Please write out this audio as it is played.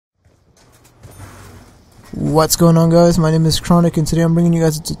What's going on, guys? My name is Chronic, and today I'm bringing you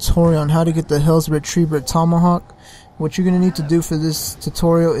guys a tutorial on how to get the Hell's Retriever Tomahawk. What you're going to need to do for this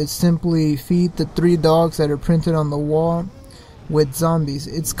tutorial is simply feed the 3 dogs that are printed on the wall with zombies.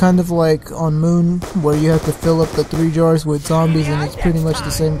 It's kind of like on Moon, where you have to fill up the 3 jars with zombies, and it's pretty much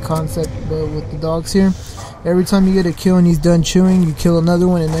the same concept but with the dogs here. Every time you get a kill and he's done chewing, you kill another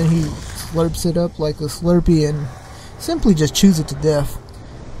one, and then he slurps it up like a Slurpee and simply just chews it to death.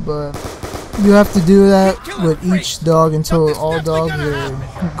 But you have to do that with each dog until all dogs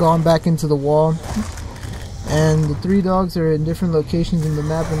are gone back into the wall. And the 3 dogs are in different locations in the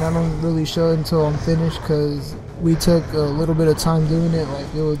map, and I don't really show it until I'm finished because we took a little bit of time doing it, like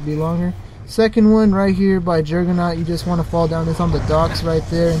it would be longer. Second one right here by Juggernaut, you just want to fall down. It's on the docks right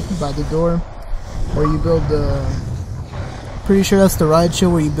there by the door where you build the, pretty sure that's the ride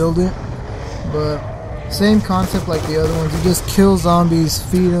shield where you build it. But same concept like the other ones. You just kill zombies,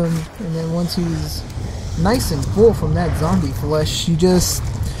 feed him, and then once he's nice and full from that zombie flesh, you just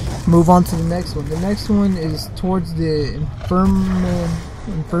move on to the next one. The next one is towards the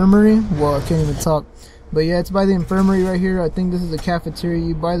infirmary. Well, I can't even talk. But yeah, it's by the infirmary right here. I think this is a cafeteria.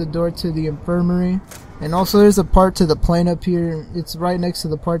 You buy the door to the infirmary. And also there's a part to the plane up here. It's right next to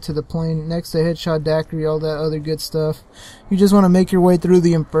the part to the plane, next to Headshot Daiquiri, all that other good stuff. You just want to make your way through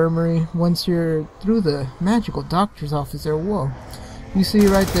the infirmary. Once you're through the magical doctor's office there, whoa. You see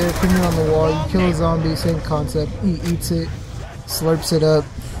right there, printed on the wall, you kill a zombie, same concept. He eats it, slurps it up,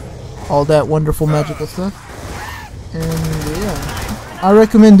 all that wonderful magical stuff. And yeah, I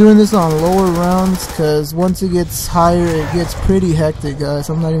recommend doing this on lower rounds, because once it gets higher, it gets pretty hectic, guys.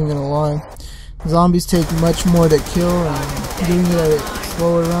 I'm not even gonna lie. Zombies take much more to kill, and doing it at a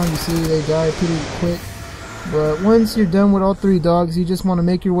slower round, you see they die pretty quick. But once you're done with all 3 dogs, you just want to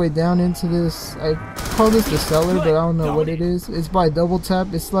make your way down into this, I call this the cellar, but I don't know what it is. It's by double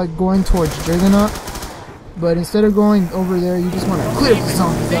tap. It's like going towards Juggernaut, but instead of going over there, you just want to clear the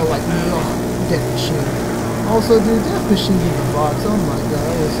zombies out like me. Oh, Death Machine. Also, dude, Death Machine in the box. Oh my god,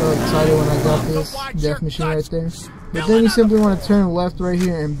 I was so excited when I got this Death Machine right there. But then you simply want to turn left right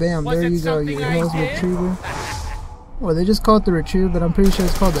here, and bam, there you go, your Hell's Retriever. Or they just call it the Retriever, but I'm pretty sure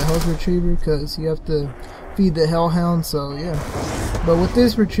it's called the Hell's Retriever because you have to feed the Hellhound, so yeah. But with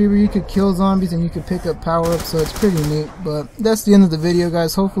this Retriever, you could kill zombies and you could pick up power-ups, so it's pretty neat. But that's the end of the video,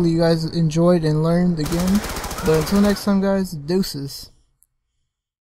 guys. Hopefully you guys enjoyed and learned again. But until next time, guys, deuces.